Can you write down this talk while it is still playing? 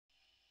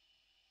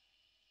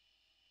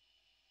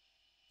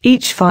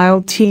Each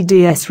filed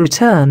TDS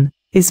return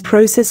is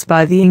processed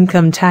by the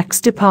Income Tax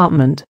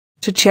Department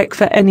to check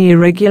for any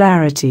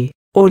irregularity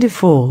or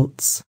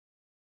defaults.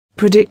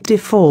 Predict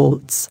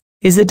Defaults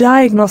is a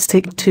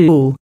diagnostic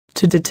tool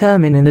to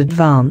determine in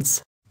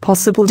advance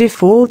possible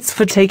defaults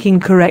for taking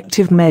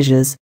corrective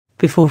measures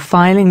before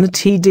filing the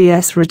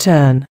TDS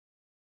return.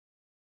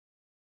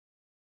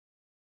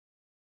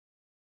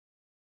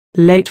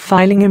 Late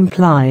filing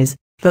implies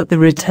that the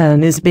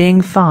return is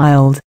being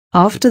filed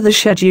after the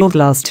scheduled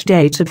last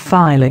date of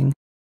filing.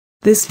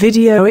 This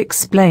video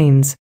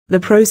explains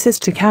the process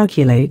to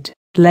calculate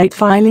late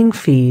filing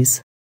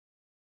fees.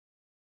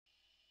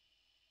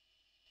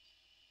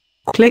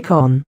 Click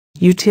on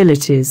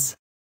Utilities.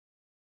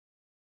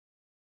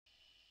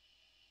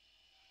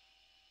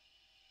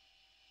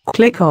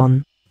 Click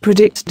on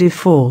Predict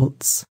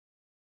Defaults.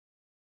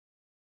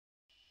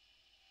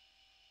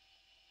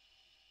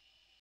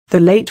 The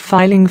late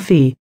filing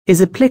fee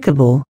is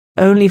applicable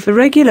only for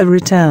regular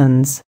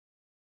returns.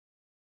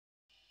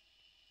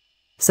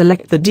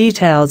 Select the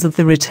details of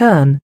the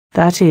return,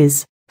 that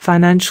is,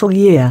 financial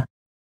year,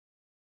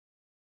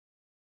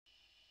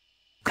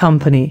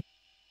 company,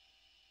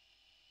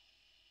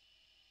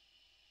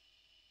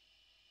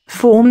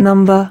 form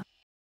number,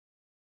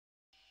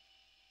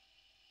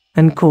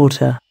 and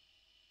quarter.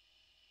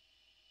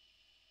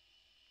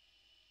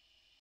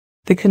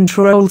 The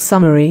control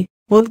summary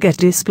will get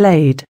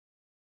displayed.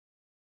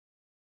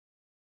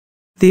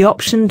 The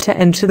option to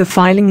enter the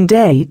filing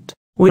date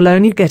will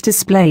only get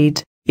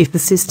displayed if the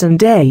system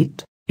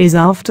date is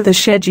after the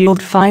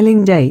scheduled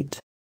filing date.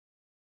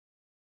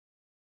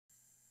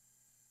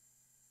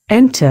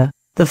 Enter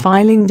the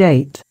filing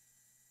date.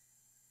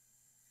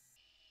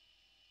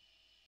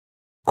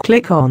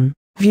 Click on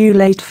View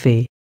Late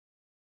Fee.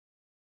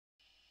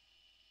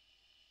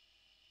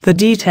 The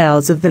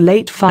details of the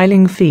late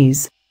filing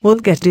fees will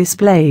get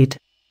displayed.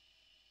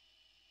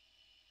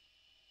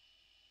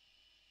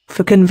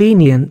 For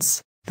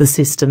convenience, the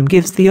system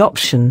gives the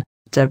option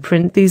to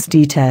print these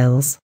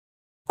details.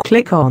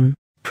 Click on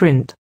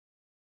Print.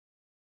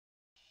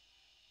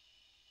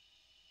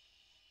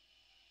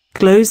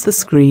 Close the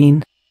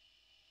screen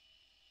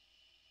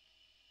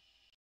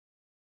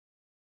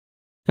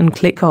and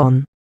click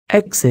on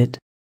Exit.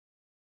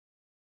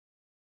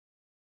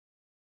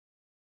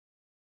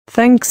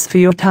 Thanks for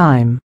your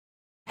time.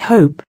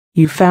 Hope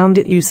you found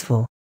it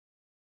useful.